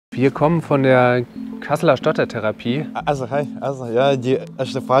Wir kommen von der Kasseler Stotter-Therapie. Hi. Ja, die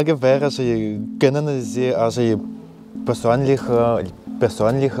erste Frage wäre, kennen Sie persönlich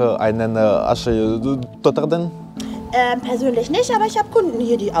einen Stotternden? Persönlich nicht, aber ich habe Kunden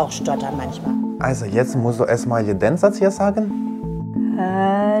hier, die auch stottern manchmal. Also jetzt musst du erstmal den Satz hier sagen.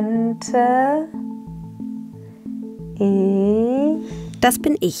 Könnte ich... Das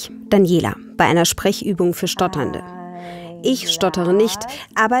bin ich, Daniela, bei einer Sprechübung für Stotternde. Ich stottere nicht,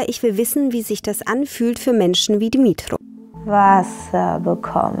 aber ich will wissen, wie sich das anfühlt für Menschen wie Dimitro. Wasser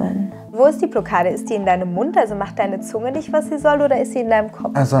bekommen. Wo ist die Blockade? Ist die in deinem Mund? Also macht deine Zunge nicht, was sie soll, oder ist sie in deinem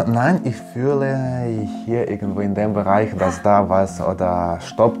Kopf? Also nein, ich fühle hier irgendwo in dem Bereich, dass da was oder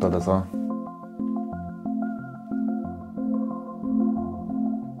stoppt oder so.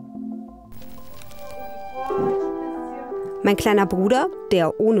 Mein kleiner Bruder,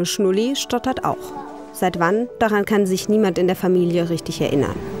 der ohne Schnulli, stottert auch. Seit wann? Daran kann sich niemand in der Familie richtig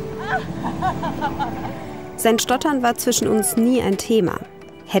erinnern. Sein Stottern war zwischen uns nie ein Thema.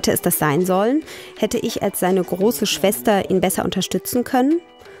 Hätte es das sein sollen? Hätte ich als seine große Schwester ihn besser unterstützen können?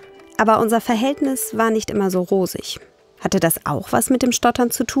 Aber unser Verhältnis war nicht immer so rosig. Hatte das auch was mit dem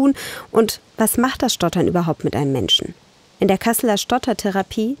Stottern zu tun? Und was macht das Stottern überhaupt mit einem Menschen? In der Kasseler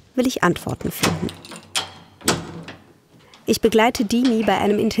Stottertherapie will ich Antworten finden. Ich begleite Dimi bei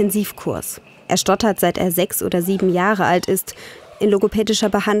einem Intensivkurs. Er stottert, seit er 6 oder 7 Jahre alt ist. In logopädischer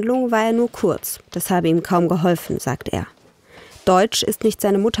Behandlung war er nur kurz. Das habe ihm kaum geholfen, sagt er. Deutsch ist nicht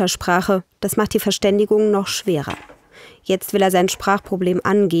seine Muttersprache. Das macht die Verständigung noch schwerer. Jetzt will er sein Sprachproblem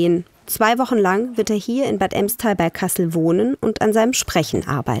angehen. 2 Wochen lang wird er hier in Bad Emstal bei Kassel wohnen und an seinem Sprechen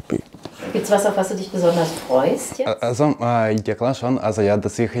arbeiten. Gibt's was, auf was du dich besonders freust jetzt? Also, ja klar schon. Also ja,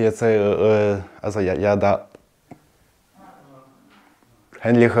 dass ich jetzt, da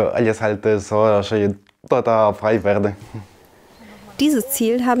endlich alles halt so total frei werde. Dieses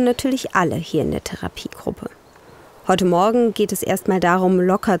Ziel haben natürlich alle hier in der Therapiegruppe. Heute Morgen geht es erstmal darum,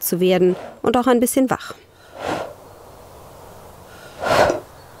 locker zu werden und auch ein bisschen wach.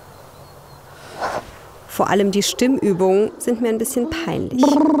 Vor allem die Stimmübungen sind mir ein bisschen peinlich.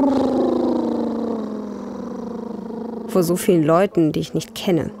 Vor so vielen Leuten, die ich nicht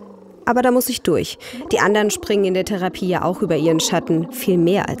kenne. Aber da muss ich durch. Die anderen springen in der Therapie ja auch über ihren Schatten, viel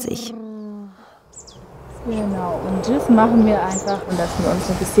mehr als ich. Genau, und das machen wir einfach, und dass wir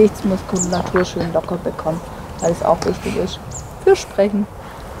unsere Gesichtsmuskulatur schön locker bekommen, weil es auch wichtig ist für Sprechen.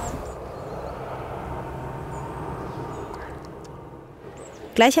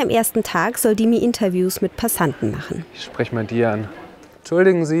 Gleich am ersten Tag soll Dimi Interviews mit Passanten machen. Ich spreche mal die an.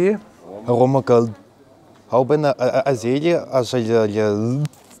 Entschuldigen Sie? Haben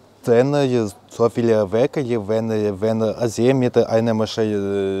Sie so viele Wege, wenn Sie mit einem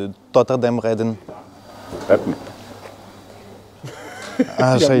Stotternden reden? Rappen.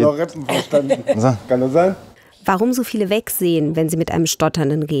 Ich habe noch Rappen verstanden. So. Kann das sein? Warum so viele wegsehen, wenn sie mit einem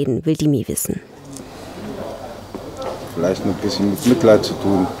Stotternden reden, will Dimi wissen. Vielleicht ein bisschen mit Mitleid zu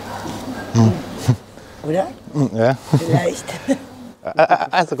tun. Oder? Ja. Vielleicht.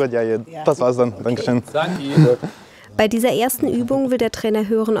 Also gut, ja, das war's dann. Okay. Dankeschön. Danke. Bei dieser ersten Übung will der Trainer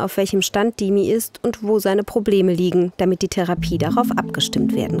hören, auf welchem Stand Dimi ist und wo seine Probleme liegen, damit die Therapie darauf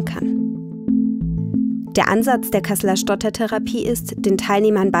abgestimmt werden kann. Der Ansatz der Kasseler Stottertherapie ist, den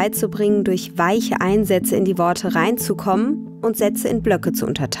Teilnehmern beizubringen, durch weiche Einsätze in die Worte reinzukommen und Sätze in Blöcke zu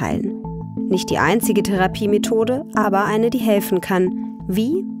unterteilen. Nicht die einzige Therapiemethode, aber eine, die helfen kann.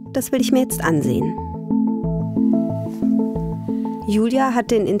 Wie? Das will ich mir jetzt ansehen. Julia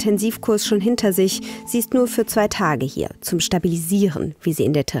hat den Intensivkurs schon hinter sich. Sie ist nur für 2 Tage hier, zum Stabilisieren, wie sie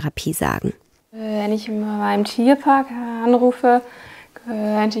in der Therapie sagen. Wenn ich in meinem Tierpark anrufe,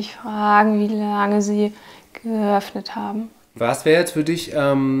 könnte ich fragen, wie lange sie geöffnet haben. Was wäre jetzt für dich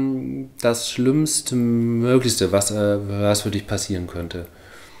das Schlimmste, Möglichste, was für dich passieren könnte?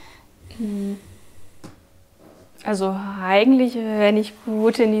 Also eigentlich, wenn ich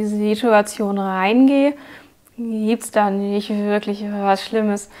gut in die Situation reingehe, gibt es da nicht wirklich was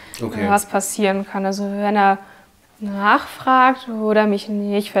Schlimmes, okay, was passieren kann. Also wenn er nachfragt oder mich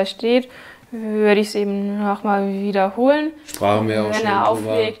nicht versteht, würde ich es eben nochmal wiederholen. Sprachen wir auch wenn schon er drüber.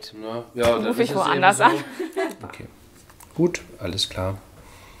 auflegt, Ja, rufe ich woanders an. Okay, gut, alles klar.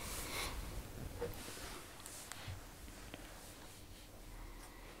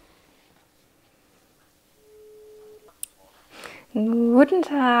 Guten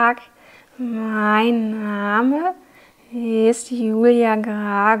Tag, mein Name ist Julia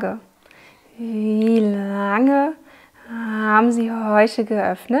Grage. Wie lange haben Sie heute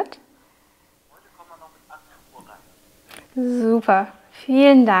geöffnet? Super,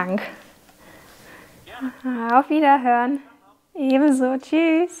 vielen Dank. Auf Wiederhören. Ebenso,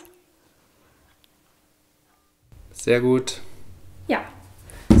 tschüss. Sehr gut. Ja.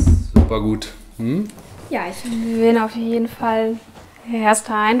 Super gut. Hm? Ja, ich bin auf jeden Fall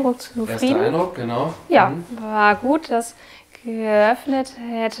erster Eindruck zufrieden. Erster Eindruck, genau. Ja, war gut. Das geöffnet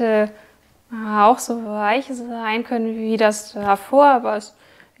hätte auch so weich sein können wie das davor, aber es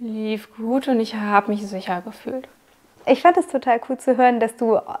lief gut und ich habe mich sicher gefühlt. Ich fand es total cool zu hören, dass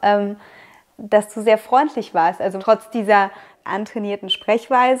du sehr freundlich warst. Also trotz dieser antrainierten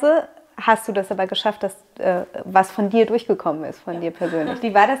Sprechweise hast du das aber geschafft, dass was von dir durchgekommen ist, von dir persönlich.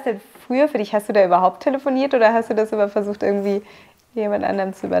 Wie war das denn früher für dich? Hast du da überhaupt telefoniert oder hast du das immer versucht, irgendwie jemand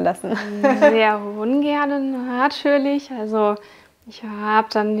anderem zu überlassen? Sehr ungern natürlich. Also ich habe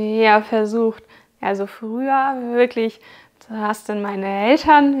dann eher versucht, also früher wirklich, dass dann meine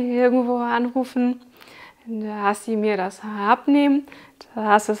Eltern irgendwo anrufen, dass sie mir das abnehmen.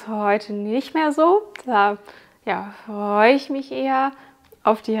 Das ist heute nicht mehr so. Da freue ich mich eher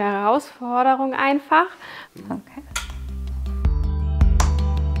auf die Herausforderung einfach. Okay.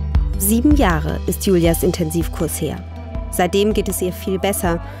 7 Jahre ist Julias Intensivkurs her. Seitdem geht es ihr viel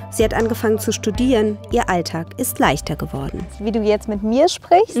besser. Sie hat angefangen zu studieren. Ihr Alltag ist leichter geworden. Wie du jetzt mit mir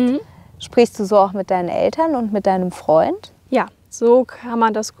sprichst, sprichst du so auch mit deinen Eltern und mit deinem Freund? Ja, so kann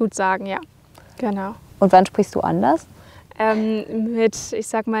man das gut sagen, ja. Genau. Und wann sprichst du anders? Mit, ich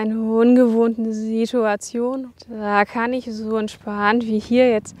sag mal, in ungewohnten Situationen. Da kann ich so entspannt wie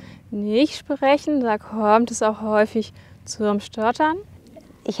hier jetzt nicht sprechen. Da kommt es auch häufig zum Stottern.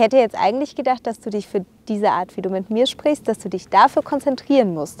 Ich hätte jetzt eigentlich gedacht, dass du dich für diese Art, wie du mit mir sprichst, dass du dich dafür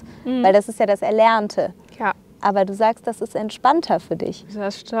konzentrieren musst. Weil das ist ja das Erlernte. Ja. Aber du sagst, das ist entspannter für dich.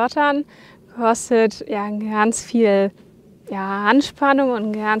 Das Stottern kostet ja ganz viel Anspannung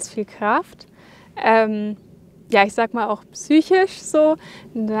und ganz viel Kraft. Ich sag mal auch psychisch so,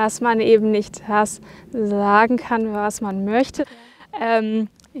 dass man eben nicht das sagen kann, was man möchte.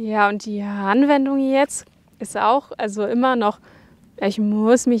 Und die Anwendung jetzt ist auch immer noch, ich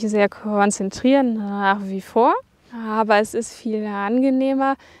muss mich sehr konzentrieren nach wie vor, aber es ist viel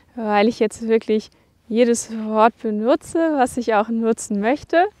angenehmer, weil ich jetzt wirklich jedes Wort benutze, was ich auch nutzen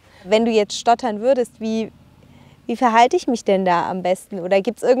möchte. Wenn du jetzt stottern würdest, wie verhalte ich mich denn da am besten? Oder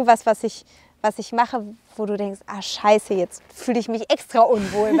gibt es irgendwas, was ich mache, wo du denkst, scheiße, jetzt fühle ich mich extra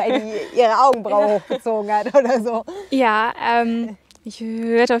unwohl, weil die ihre Augenbraue hochgezogen hat oder so? Ja, ich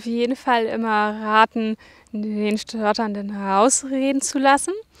würde auf jeden Fall immer raten, den Stotternden ausreden zu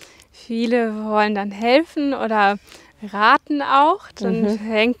lassen. Viele wollen dann helfen oder raten auch. Dann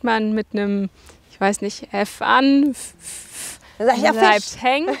fängt man mit einem, ich weiß nicht, F an, bleibt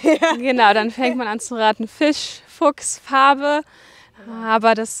hängen. Ja. Genau, dann fängt man an zu raten, Fisch, Fuchs, Farbe.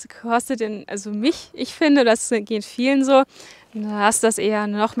 Aber das kostet ich finde, das geht vielen so, dass das eher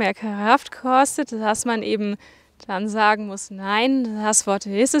noch mehr Kraft kostet, dass man eben dann sagen muss, nein, das Wort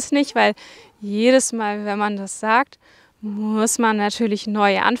ist es nicht, weil jedes Mal, wenn man das sagt, muss man natürlich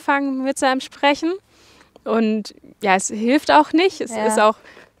neu anfangen mit seinem Sprechen. Und ja, es hilft auch nicht, es ist auch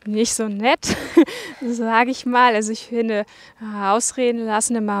nicht so nett, sage ich mal. Also ich finde, ausreden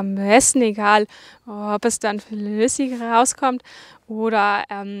lassen immer am besten, egal ob es dann flüssig rauskommt oder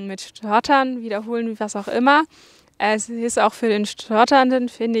mit Stottern wiederholen, was auch immer. Es ist auch für den Stotternden,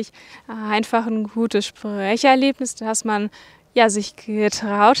 finde ich, einfach ein gutes Sprecherlebnis, dass man sich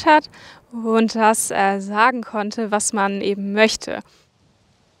getraut hat und das sagen konnte, was man eben möchte.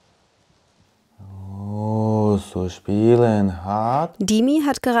 Oh, so spielen hart. Dimi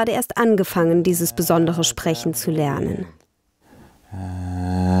hat gerade erst angefangen, dieses besondere Sprechen zu lernen.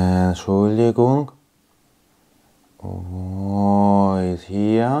 Entschuldigung. Wo ist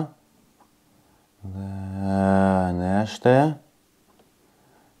hier der nächste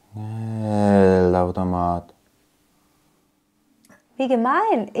Geldautomat? Wie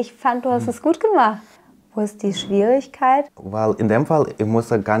gemein. Ich fand, du hast es gut gemacht. Wo ist die Schwierigkeit? Weil in dem Fall, ich muss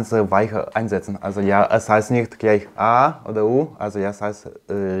das ganze Weiche einsetzen. Also es heißt nicht gleich A oder U, also es heißt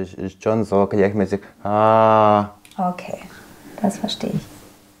schon so gleichmäßig A. Okay, das verstehe ich.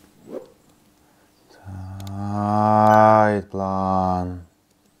 Zeitplan.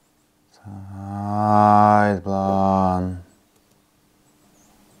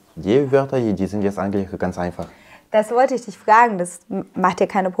 Die Wörter, die sind jetzt eigentlich ganz einfach. Das wollte ich dich fragen, das macht dir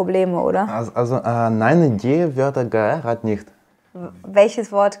keine Probleme, oder? Nein, die Wörter gerade nicht.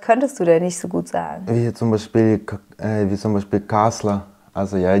 Welches Wort könntest du denn nicht so gut sagen? Wie zum Beispiel Kassler,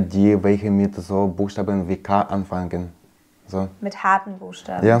 also die, welche mit so Buchstaben wie K anfangen. So. Mit harten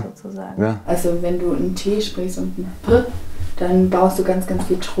Buchstaben sozusagen. Ja. Also wenn du ein T sprichst und ein P, dann baust du ganz, ganz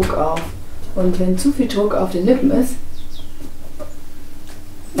viel Druck auf. Und wenn zu viel Druck auf den Lippen ist,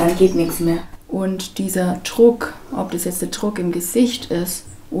 dann geht nichts mehr. Und dieser Druck, ob das jetzt der Druck im Gesicht ist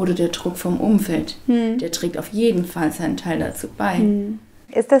oder der Druck vom Umfeld. Der trägt auf jeden Fall seinen Teil dazu bei.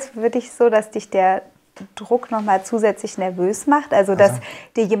 Ist das für dich so, dass dich der Druck nochmal zusätzlich nervös macht? Also, dass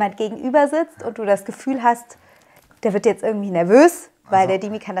dir jemand gegenüber sitzt und du das Gefühl hast, der wird jetzt irgendwie nervös, weil der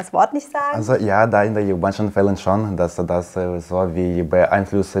Dimi kann das Wort nicht sagen? Also ja, da in manchen Fällen schon, dass das so wie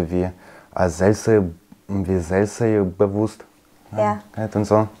beeinflusse wie selbstbewusst und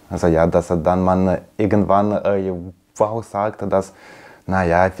so. Also ja, dass dann man irgendwann auch sagt, dass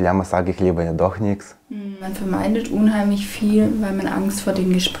naja, vielleicht sage ich lieber ja doch nichts. Man vermeidet unheimlich viel, weil man Angst vor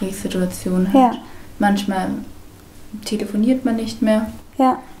den Gesprächssituationen hat. Manchmal telefoniert man nicht mehr.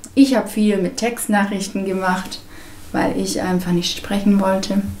 Ich habe viel mit Textnachrichten gemacht, weil ich einfach nicht sprechen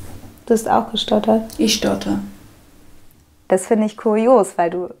wollte. Du hast auch gestottert? Ich stotter. Das finde ich kurios, weil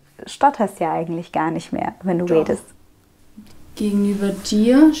du stotterst ja eigentlich gar nicht mehr, wenn du redest. Gegenüber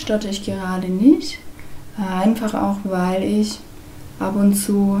dir stotter ich gerade nicht. Einfach auch, weil ich ab und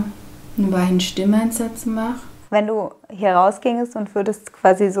zu einen weichen Stimmeinsatz mache. Wenn du hier rausgingst und würdest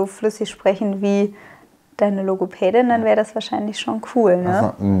quasi so flüssig sprechen wie deine Logopädin, dann wäre das wahrscheinlich schon cool,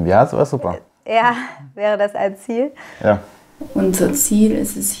 ne? Also, ja, das wäre super. Ja, wäre das ein Ziel? Ja. Unser Ziel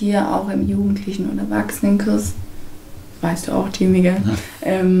ist es hier auch im Jugendlichen- und Erwachsenenkurs, weißt du auch, Timiger,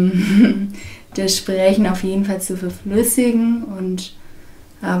 das Sprechen auf jeden Fall zu verflüssigen und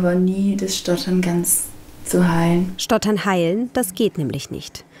aber nie das Stottern ganz zu heilen. Stottern heilen, das geht nämlich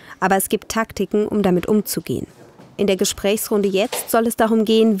nicht. Aber es gibt Taktiken, um damit umzugehen. In der Gesprächsrunde Jetzt soll es darum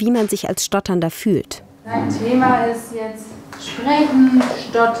gehen, wie man sich als Stotternder fühlt. Dein Thema ist jetzt Sprechen,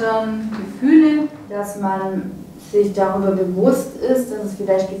 Stottern, Gefühle, dass man sich darüber bewusst ist, dass es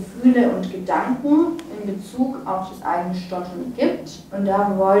vielleicht Gefühle und Gedanken in Bezug auf das eigene Stottern gibt. Und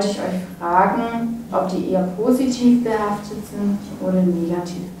da wollte ich euch fragen, ob die eher positiv behaftet sind oder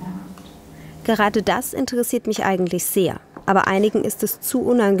negativ behaftet. Gerade das interessiert mich eigentlich sehr. Aber einigen ist es zu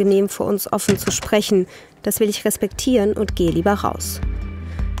unangenehm, vor uns offen zu sprechen. Das will ich respektieren und gehe lieber raus.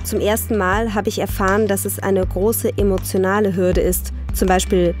 Zum ersten Mal habe ich erfahren, dass es eine große emotionale Hürde ist, zum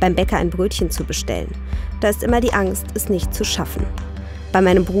Beispiel beim Bäcker ein Brötchen zu bestellen. Da ist immer die Angst, es nicht zu schaffen. Bei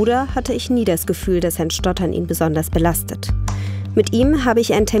meinem Bruder hatte ich nie das Gefühl, dass sein Stottern ihn besonders belastet. Mit ihm habe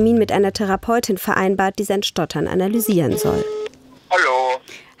ich einen Termin mit einer Therapeutin vereinbart, die sein Stottern analysieren soll. Hallo.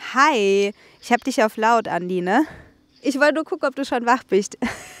 Hi, ich habe dich auf laut, Andi, ne? Ich wollte nur gucken, ob du schon wach bist.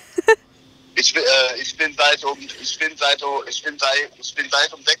 Ich bin seit um 6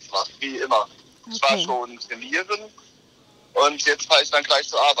 wach, wie immer. Ich war schon trainieren und jetzt fahre ich dann gleich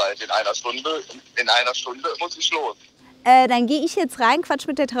zur Arbeit. In einer Stunde muss ich los. Dann gehe ich jetzt rein, quatsch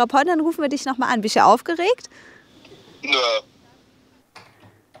mit der Therapeutin, dann rufen wir dich nochmal an. Bist du aufgeregt? Nö.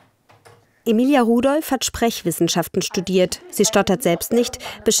 Emilia Rudolph hat Sprechwissenschaften studiert. Sie stottert selbst nicht,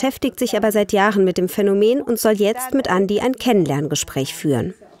 beschäftigt sich aber seit Jahren mit dem Phänomen und soll jetzt mit Andi ein Kennenlerngespräch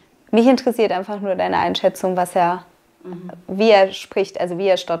führen. Mich interessiert einfach nur deine Einschätzung, wie er spricht, also wie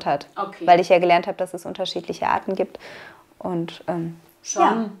er stottert. Okay. Weil ich ja gelernt habe, dass es unterschiedliche Arten gibt. Und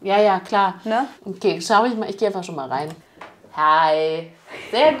schon? Ja, klar. Ne? Okay, schau ich mal, ich gehe einfach schon mal rein. Hi.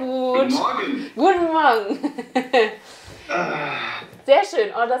 Sehr gut. Guten Morgen. Guten Morgen. Sehr schön.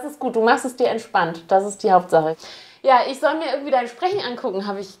 Oh, das ist gut. Du machst es dir entspannt. Das ist die Hauptsache. Ja, ich soll mir irgendwie dein Sprechen angucken,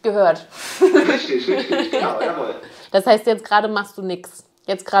 habe ich gehört. Richtig, genau, jawohl. Das heißt, jetzt gerade machst du nichts.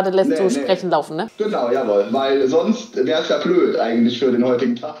 Jetzt gerade lässt du Sprechen laufen, ne? Genau, jawohl, weil sonst wäre es ja blöd eigentlich für den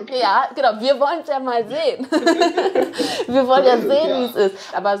heutigen Tag. Ja, genau, wir wollen es ja mal sehen. Wir wollen ja sehen, wie es ist.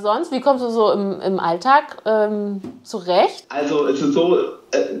 Aber sonst, wie kommst du so im Alltag zurecht? Also es ist so,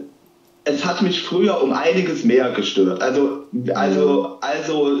 es hat mich früher um einiges mehr gestört. Also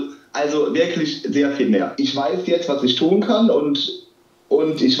wirklich sehr viel mehr. Ich weiß jetzt, was ich tun kann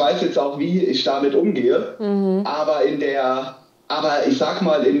und ich weiß jetzt auch, wie ich damit umgehe. Aber ich sag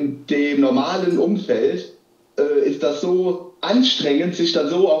mal, in dem normalen Umfeld ist das so anstrengend, sich dann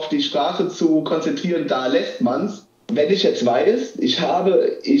so auf die Sprache zu konzentrieren, da lässt man's. Wenn ich jetzt weiß, ich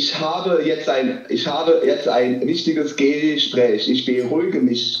habe jetzt ein wichtiges Gespräch, ich beruhige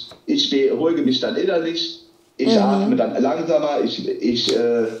mich dann innerlich, ich atme dann langsamer, ich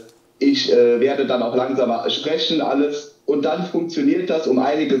werde dann auch langsamer sprechen, alles. Und dann funktioniert das um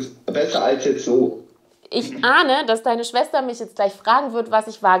einiges besser als jetzt so. Ich ahne, dass deine Schwester mich jetzt gleich fragen wird, was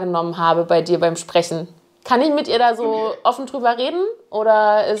ich wahrgenommen habe bei dir beim Sprechen. Kann ich mit ihr da so offen drüber reden?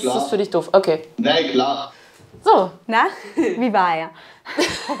 Oder ist es für dich doof? Okay. Nein, klar. So, na, wie war er?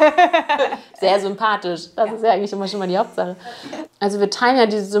 Sehr sympathisch. Das ist ja eigentlich immer schon mal die Hauptsache. Also wir teilen ja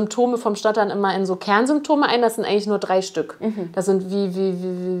diese Symptome vom Stottern immer in so Kernsymptome ein. Das sind eigentlich nur 3 Stück. Das sind wie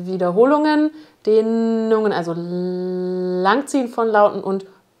Wiederholungen, Dehnungen, also Langziehen von Lauten und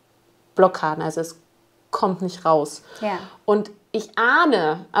Blockaden. Also es kommt nicht raus. Ja. Und ich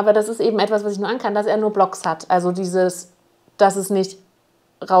ahne, aber das ist eben etwas, was ich nur ahnen kann, dass er nur Blocks hat. Also dass es nicht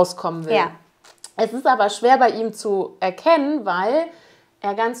rauskommen will. Ja. Es ist aber schwer bei ihm zu erkennen, weil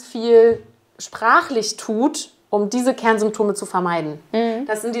er ganz viel sprachlich tut, um diese Kernsymptome zu vermeiden. Mhm.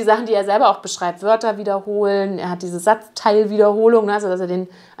 Das sind die Sachen, die er selber auch beschreibt. Wörter wiederholen, er hat diese Satzteilwiederholung, also dass er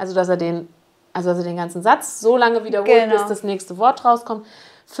den ganzen Satz so lange wiederholt, bis das nächste Wort rauskommt.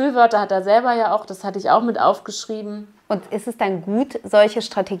 Füllwörter hat er selber ja auch, das hatte ich auch mit aufgeschrieben. Und ist es dann gut, solche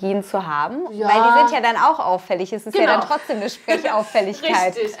Strategien zu haben? Ja. Weil die sind ja dann auch auffällig. Es ist ja dann trotzdem eine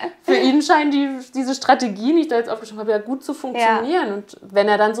Sprechauffälligkeit. Richtig. Für ihn scheinen diese Strategien, die ich da jetzt aufgeschrieben habe, ja gut zu funktionieren. Ja. Und wenn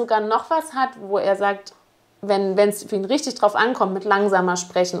er dann sogar noch was hat, wo er sagt, wenn es für ihn richtig drauf ankommt, mit langsamer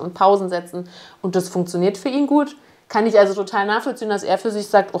sprechen und Pausen setzen und das funktioniert für ihn gut, kann ich also total nachvollziehen, dass er für sich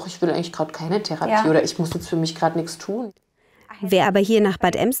sagt, oh, ich will eigentlich gerade keine Therapie oder ich muss jetzt für mich gerade nichts tun. Wer aber hier nach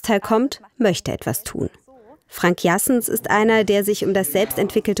Bad Emstal kommt, möchte etwas tun. Frank Jassens ist einer, der sich um das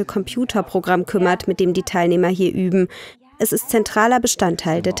selbstentwickelte Computerprogramm kümmert, mit dem die Teilnehmer hier üben. Es ist zentraler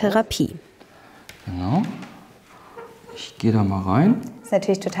Bestandteil der Therapie. Genau. Ich gehe da mal rein. Das ist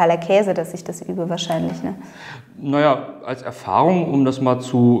natürlich totaler Käse, dass ich das übe wahrscheinlich, ne? Naja, als Erfahrung, um das mal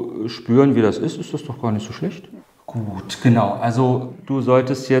zu spüren, wie das ist das doch gar nicht so schlecht. Gut, genau. Also du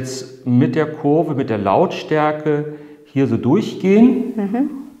solltest jetzt mit der Kurve, mit der Lautstärke hier so durchgehen. Mhm.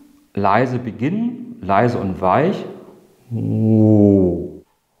 Leise beginnen, leise und weich. Oh.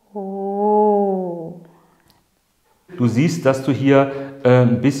 Oh. Du siehst, dass du hier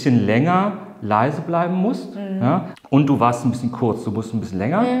ein bisschen länger leise bleiben musst. Mhm. Ja? Und du warst ein bisschen kurz, du musst ein bisschen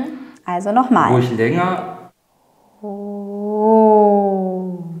länger. Mhm. Also nochmal. Ruhig länger. Oh.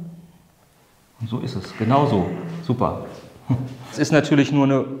 Und so ist es, genau so. Super. Es ist natürlich nur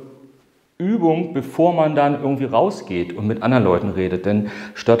eine Übung, bevor man dann irgendwie rausgeht und mit anderen Leuten redet. Denn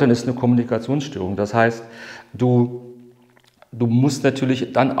Stottern ist eine Kommunikationsstörung. Das heißt, du musst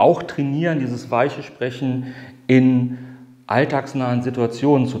natürlich dann auch trainieren, dieses weiche Sprechen in alltagsnahen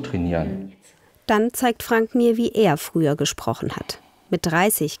Situationen zu trainieren. Dann zeigt Frank mir, wie er früher gesprochen hat. Mit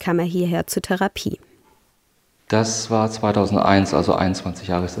 30 kam er hierher zur Therapie. Das war 2001, also 21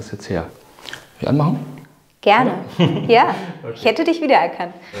 Jahre ist das jetzt her. Will ich anmachen? Gerne. Ja, okay. Ich hätte dich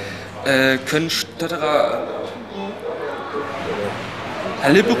wiedererkannt. Können Stotterer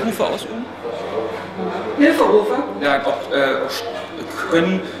alle Berufe ausüben? Hilferufe? Ja,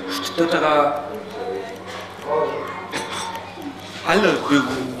 können Stotterer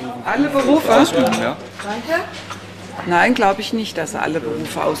alle Berufe ausüben? Ja? Danke. Nein, glaube ich nicht, dass alle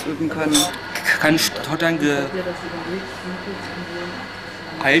Berufe ausüben können. Kann Stottern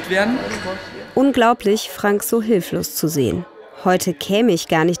geheilt werden? Unglaublich, Frank so hilflos zu sehen. Heute käme ich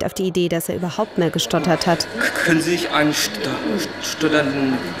gar nicht auf die Idee, dass er überhaupt mehr gestottert hat. Können Sie sich einen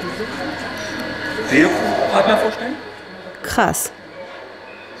stotternden Redepartner vorstellen? Krass.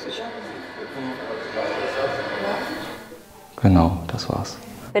 Genau, das war's.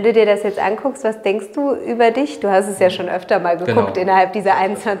 Wenn du dir das jetzt anguckst, was denkst du über dich? Du hast es ja schon öfter mal geguckt, innerhalb dieser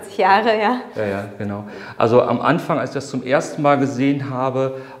 21 Jahre, ja? Ja, genau. Also am Anfang, als ich das zum ersten Mal gesehen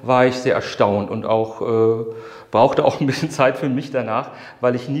habe, war ich sehr erstaunt und auch brauchte auch ein bisschen Zeit für mich danach,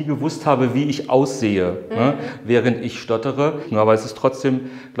 weil ich nie gewusst habe, wie ich aussehe, ne, während ich stottere. Aber es ist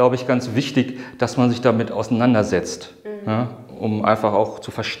trotzdem, glaube ich, ganz wichtig, dass man sich damit auseinandersetzt, ne, um einfach auch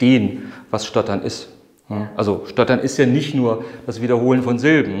zu verstehen, was Stottern ist. Also Stottern ist ja nicht nur das Wiederholen von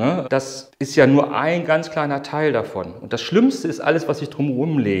Silben. Ne? Das ist ja nur ein ganz kleiner Teil davon. Und das Schlimmste ist alles, was sich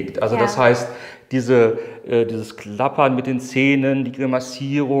drumherum legt. Also das heißt, dieses Klappern mit den Zähnen, die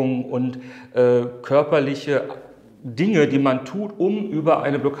Grimassierung und körperliche Dinge, die man tut, um über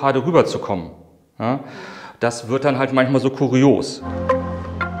eine Blockade rüberzukommen. Ja? Das wird dann halt manchmal so kurios.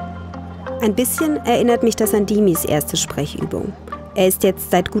 Ein bisschen erinnert mich das an Dimis erste Sprechübung. Er ist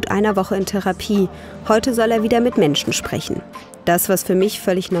jetzt seit gut einer Woche in Therapie. Heute soll er wieder mit Menschen sprechen. Das, was für mich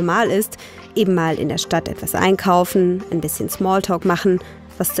völlig normal ist, eben mal in der Stadt etwas einkaufen, ein bisschen Smalltalk machen,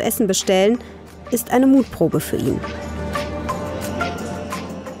 was zu essen bestellen, ist eine Mutprobe für ihn.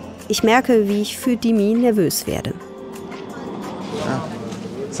 Ich merke, wie ich für Dimi nervös werde.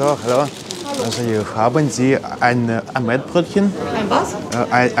 So, hallo. Also hier haben Sie ein Mettbrötchen? Ein was?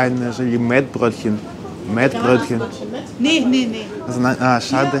 Ein Mettbrötchen. Mettbrötchen. Nee. Also,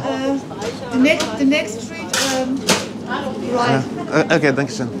 schade. The next street, right. Ja. Okay,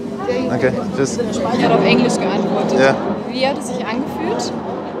 danke schön. Okay, tschüss. Er hat auf Englisch geantwortet. Ja. Wie hat es sich angefühlt?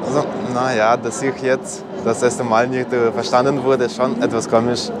 Also, naja, dass ich jetzt das erste Mal nicht verstanden wurde, schon etwas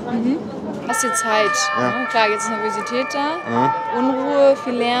komisch. Mhm. Hast du Zeit? Ja. Klar, jetzt ist Nervosität da, Unruhe,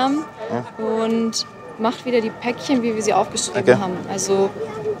 viel Lärm und macht wieder die Päckchen, wie wir sie aufgeschrieben haben. Also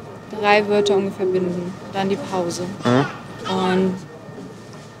 3 Wörter ungefähr binden, dann die Pause.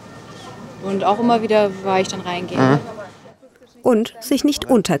 Und auch immer wieder weich dann reingehen. Und sich nicht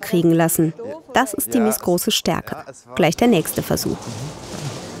unterkriegen lassen. Das ist Dimis große Stärke. Gleich der nächste Versuch.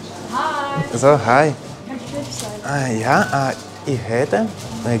 So, hi. Ja, ich hätte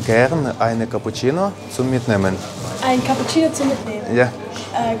gerne eine Cappuccino zum Mitnehmen. Ein Cappuccino zum Mitnehmen? Ja.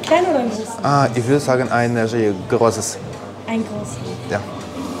 Klein oder groß? Ich würde sagen ein großes. Ein großes? Ja.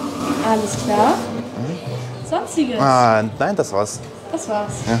 Alles klar. Sonstiges? Nein, das war's. Das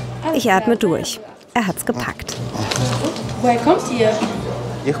war's? Ja. Ich atme durch. Er hat's gepackt. Woher kommt ihr?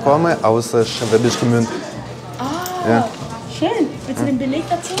 Ich komme aus Schwäbisch Gmünd. Ja. Schön. Willst du den Beleg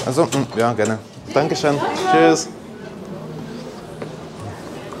dazu? Also, ja, gerne. Dankeschön. Tschüss.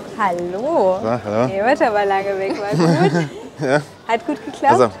 Hallo. Hallo. Ihr wart aber lange weg, war gut. Ja. Hat gut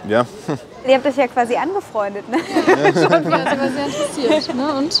geklappt? Also, ja. Ihr habt euch ja quasi angefreundet, ne? Ja, sie war sehr interessiert.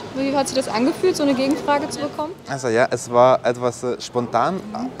 Ne? Und wie hat sich das angefühlt, so eine Gegenfrage zu bekommen? Also ja, es war etwas spontan,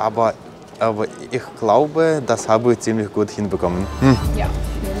 aber ich glaube, das habe ich ziemlich gut hinbekommen. Ja,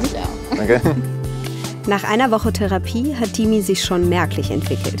 für mich auch. Okay. Nach einer Woche Therapie hat Dimi sich schon merklich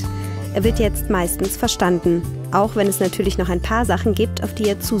entwickelt. Er wird jetzt meistens verstanden, auch wenn es natürlich noch ein paar Sachen gibt, auf die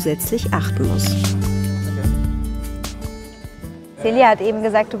er zusätzlich achten muss. Celia hat eben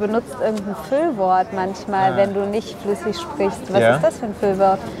gesagt, du benutzt irgendein Füllwort manchmal, wenn du nicht flüssig sprichst. Was ist das für ein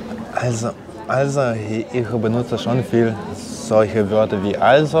Füllwort? Also ich benutze schon viel solche Wörter wie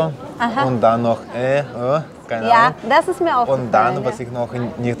also. Aha. Und dann noch keine Ahnung. Das ist mir aufgefallen. Und dann, was ich noch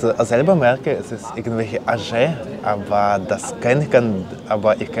nicht selber merke, es ist irgendwelche Age, aber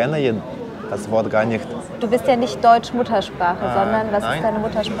ich kenne das Wort gar nicht. Du bist ja nicht Deutsch-Muttersprache, sondern was ist deine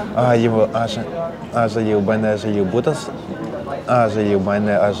Muttersprache?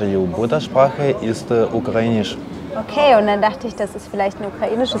 Meine Muttersprache ist Ukrainisch. Okay, und dann dachte ich, das ist vielleicht ein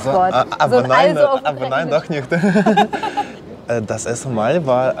ukrainisches Wort. Aber nein, doch nicht. Das erste Mal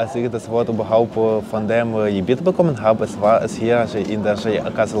war, als ich das Wort überhaupt von dem Gebiet bekommen habe, war es hier in der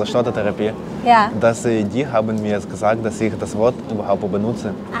Kasseler Stotter-Therapie. Ja. Die haben mir gesagt, dass ich das Wort überhaupt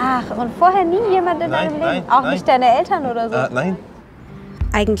benutze. Ach, und vorher nie jemand in deinem Leben? Auch nicht deine Eltern oder so? Nein.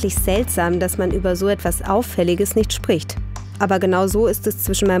 Eigentlich seltsam, dass man über so etwas Auffälliges nicht spricht. Aber genau so ist es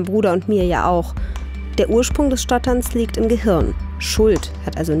zwischen meinem Bruder und mir ja auch. Der Ursprung des Stotterns liegt im Gehirn. Schuld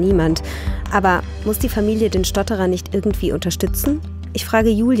hat also niemand. Aber muss die Familie den Stotterer nicht irgendwie unterstützen? Ich frage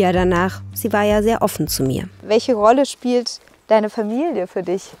Julia danach. Sie war ja sehr offen zu mir. Welche Rolle spielt deine Familie für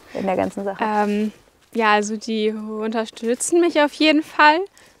dich in der ganzen Sache? Ja, also die unterstützen mich auf jeden Fall.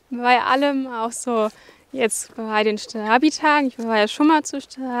 Bei allem, auch so jetzt bei den Stabi-Tagen. Ich war ja schon mal zu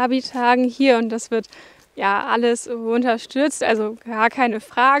Stabi-Tagen hier und das wird ja alles unterstützt, also gar keine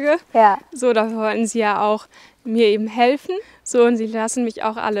Frage. Ja. So, da wollen sie ja auch mir eben helfen. So, und sie lassen mich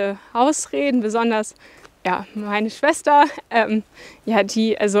auch alle ausreden, besonders ja, meine Schwester.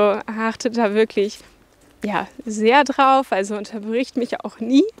 Die achtet da wirklich sehr drauf, also unterbricht mich auch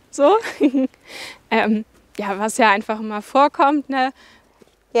nie so. Was ja einfach immer vorkommt, ne?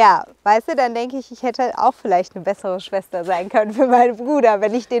 Ja, weißt du, dann denke ich, ich hätte auch vielleicht eine bessere Schwester sein können für meinen Bruder.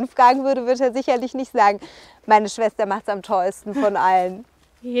 Wenn ich den fragen würde, würde er sicherlich nicht sagen, meine Schwester macht es am tollsten von allen.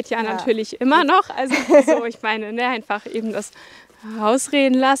 Geht ja natürlich immer noch. Also so, ich meine, ne, einfach eben das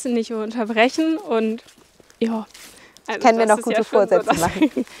Ausreden lassen, nicht unterbrechen und ja. Also können wir noch gute Vorsätze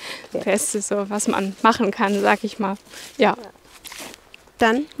machen. Das Beste, so, was man machen kann, sag ich mal. Ja.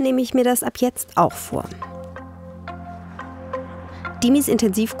 Dann nehme ich mir das ab jetzt auch vor. Dimis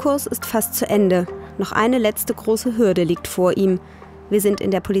Intensivkurs ist fast zu Ende. Noch eine letzte große Hürde liegt vor ihm. Wir sind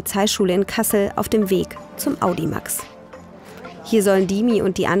in der Polizeischule in Kassel auf dem Weg zum Audimax. Hier sollen Dimi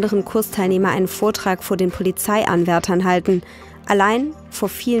und die anderen Kursteilnehmer einen Vortrag vor den Polizeianwärtern halten. Allein vor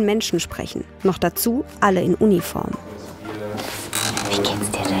vielen Menschen sprechen. Noch dazu alle in Uniform. Wie geht's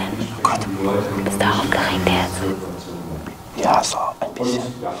dir denn? Oh Gott, bist du aufgeregt jetzt? Ja, so ein bisschen.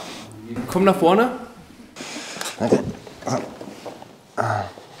 Komm nach vorne. Okay.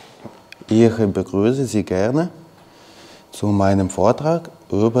 Ich begrüße Sie gerne zu meinem Vortrag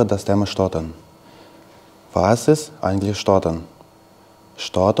über das Thema Stottern. Was ist eigentlich Stottern?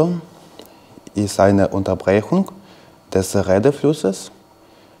 Stottern ist eine Unterbrechung des Redeflusses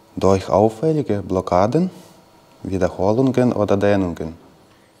durch auffällige Blockaden, Wiederholungen oder Dehnungen.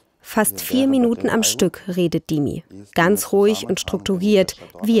 Fast 4 Minuten am Stück redet Dimi. Ganz ruhig und strukturiert,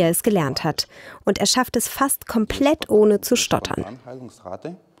 wie er es gelernt hat. Und er schafft es fast komplett ohne zu stottern.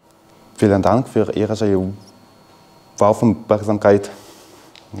 Vielen Dank für Ihre Aufmerksamkeit.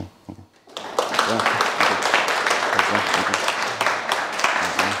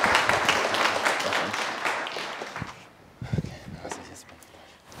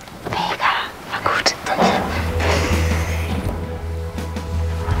 Mega, war gut.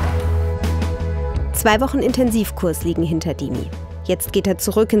 2 Wochen Intensivkurs liegen hinter Dimi. Jetzt geht er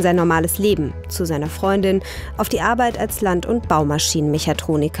zurück in sein normales Leben, zu seiner Freundin, auf die Arbeit als Land- und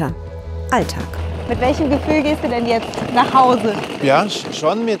Baumaschinenmechatroniker. Alltag. Mit welchem Gefühl gehst du denn jetzt nach Hause? Ja,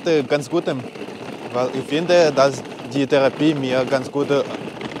 schon mit ganz gutem. Weil ich finde, dass die Therapie mir ganz gut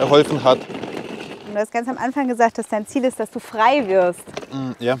geholfen hat. Du hast ganz am Anfang gesagt, dass dein Ziel ist, dass du frei wirst.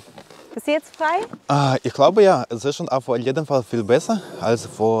 Ja. Bist du jetzt frei? Ich glaube ja, es ist schon auf jeden Fall viel besser als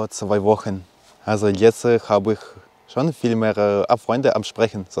vor 2 Wochen. Also jetzt habe ich schon viel mehr Freunde am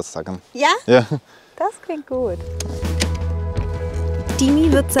Sprechen sozusagen. Ja? Ja. Das klingt gut.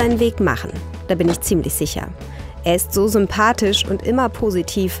 Dimi wird seinen Weg machen, da bin ich ziemlich sicher. Er ist so sympathisch und immer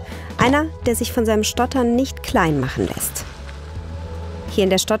positiv. Einer, der sich von seinem Stottern nicht klein machen lässt. Hier in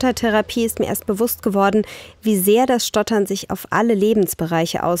der Stottertherapie ist mir erst bewusst geworden, wie sehr das Stottern sich auf alle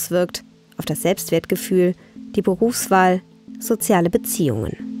Lebensbereiche auswirkt. Auf das Selbstwertgefühl, die Berufswahl, soziale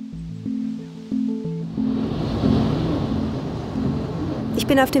Beziehungen. Ich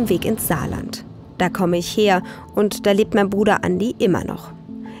bin auf dem Weg ins Saarland. Da komme ich her und da lebt mein Bruder Andi immer noch.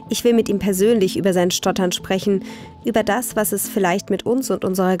 Ich will mit ihm persönlich über sein Stottern sprechen, über das, was es vielleicht mit uns und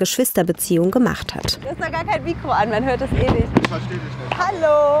unserer Geschwisterbeziehung gemacht hat. Du hast noch gar kein Mikro an, man hört es eh nicht. Ich verstehe dich nicht.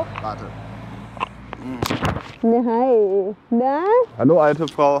 Hallo. Warte. Na, hi. Na? Hallo, alte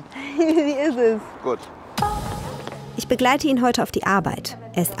Frau. Wie ist es? Gut. Ich begleite ihn heute auf die Arbeit.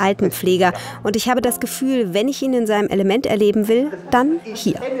 Er ist Altenpfleger und ich habe das Gefühl, wenn ich ihn in seinem Element erleben will, dann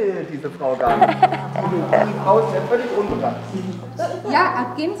hier. Ich kenne diese Frau gar nicht. Die Frau ist mir völlig unbekannt.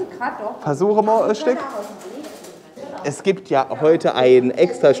 Ja, geben Sie gerade doch. Versuche mal ein Stück. Es gibt ja heute ein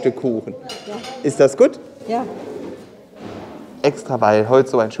extra Stück Kuchen. Ist das gut? Ja. Extra, weil heute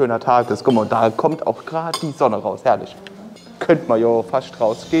so ein schöner Tag ist. Guck mal, da kommt auch gerade die Sonne raus. Herrlich. Könnte man ja fast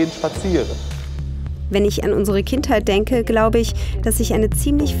rausgehen, spazieren. Wenn ich an unsere Kindheit denke, glaube ich, dass ich eine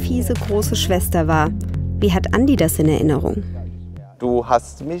ziemlich fiese große Schwester war. Wie hat Andi das in Erinnerung? Du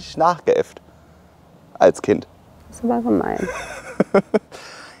hast mich nachgeäfft. Als Kind. Das war gemein.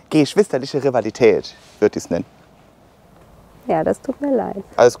 Geschwisterliche Rivalität, würde ich es nennen. Ja, das tut mir leid.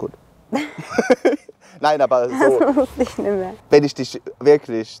 Alles gut. Nein, aber so, Das wusste ich nicht mehr. wenn ich dich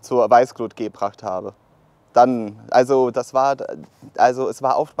wirklich zur Weißglut gebracht habe, dann, es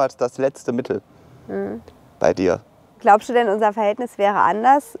war oftmals das letzte Mittel bei dir. Glaubst du denn, unser Verhältnis wäre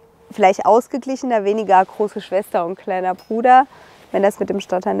anders? Vielleicht ausgeglichener, weniger große Schwester und kleiner Bruder, wenn das mit dem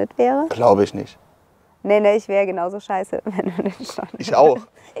Stottern nicht wäre? Glaube ich nicht. Nee, ich wäre genauso scheiße, wenn du nicht stotterst. Ich auch.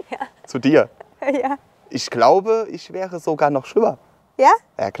 Ja. Zu dir. Ja. Ich glaube, ich wäre sogar noch schlimmer. Ja?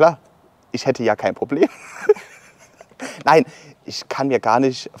 Ja, klar. Ich hätte ja kein Problem. Nein, ich kann mir gar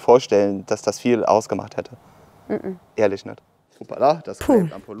nicht vorstellen, dass das viel ausgemacht hätte. Ehrlich nicht. Hoppala, das Puh,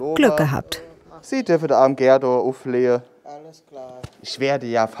 Glück gehabt. Sieht der für den armen Gerdo auflehe. Alles klar. Ich werde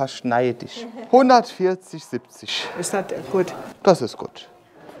ja fast neidisch. 140, 70. Ist das gut? Das ist gut.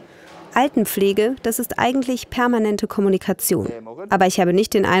 Altenpflege, das ist eigentlich permanente Kommunikation. Aber ich habe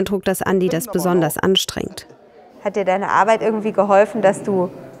nicht den Eindruck, dass Andi das besonders anstrengt. Hat dir deine Arbeit irgendwie geholfen, dass du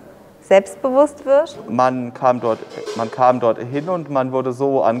selbstbewusst wirst? Man kam dort hin und man wurde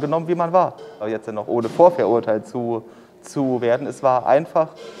so angenommen, wie man war. Aber jetzt noch ohne Vorverurteilt zu werden. Es war einfach,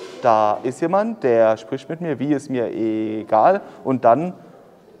 da ist jemand, der spricht mit mir, wie ist mir egal. Und dann,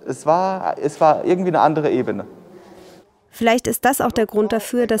 es war irgendwie eine andere Ebene. Vielleicht ist das auch der Grund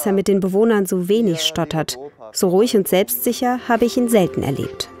dafür, dass er mit den Bewohnern so wenig stottert. So ruhig und selbstsicher habe ich ihn selten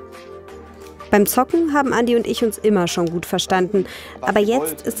erlebt. Beim Zocken haben Andi und ich uns immer schon gut verstanden. Aber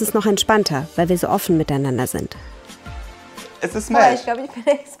jetzt ist es noch entspannter, weil wir so offen miteinander sind. Es ist Match. Ich glaube, ich bin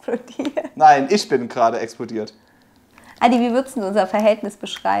explodiert. Nein, ich bin gerade explodiert. Adi, wie würdest du unser Verhältnis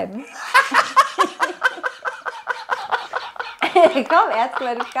beschreiben? Komm, erst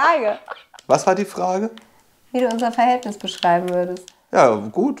mal die Frage. Was war die Frage? Wie du unser Verhältnis beschreiben würdest. Ja,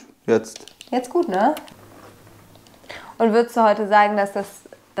 gut, jetzt. Jetzt gut, ne? Und würdest du heute sagen,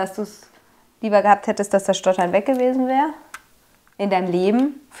 dass du es lieber gehabt hättest, dass das Stottern weg gewesen wäre? In deinem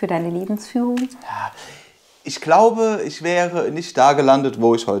Leben? Für deine Lebensführung? Ja, ich glaube, ich wäre nicht da gelandet,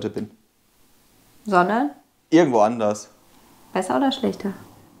 wo ich heute bin. Sondern? Irgendwo anders. Besser oder schlechter?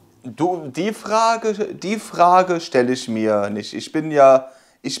 Du, die Frage stelle ich mir nicht. Ich bin ja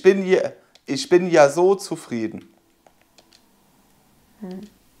so zufrieden.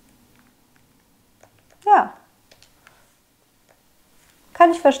 Ja.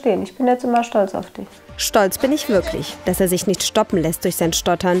 Kann ich verstehen. Ich bin jetzt immer stolz auf dich. Stolz bin ich wirklich, dass er sich nicht stoppen lässt durch sein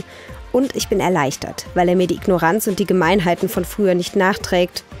Stottern. Und ich bin erleichtert, weil er mir die Ignoranz und die Gemeinheiten von früher nicht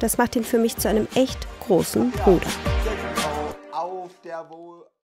nachträgt. Das macht ihn für mich zu einem echt großen Bruder. Auf der Wohl.